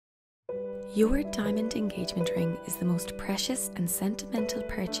Your diamond engagement ring is the most precious and sentimental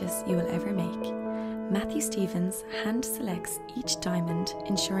purchase you will ever make. Matthew Stephens hand selects each diamond,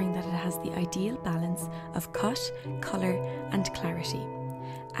 ensuring that it has the ideal balance of cut, colour and clarity.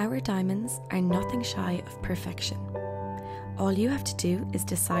 Our diamonds are nothing shy of perfection. All you have to do is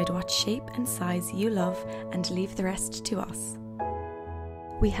decide what shape and size you love and leave the rest to us.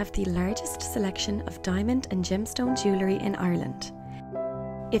 We have the largest selection of diamond and gemstone jewellery in Ireland.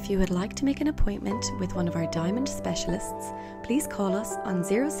 If you would like to make an appointment with one of our diamond specialists, please call us on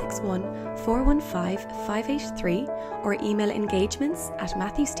 061 415 583 or email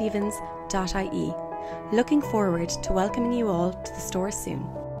engagements@matthewstephens.ie. Looking forward to welcoming you all to the store soon.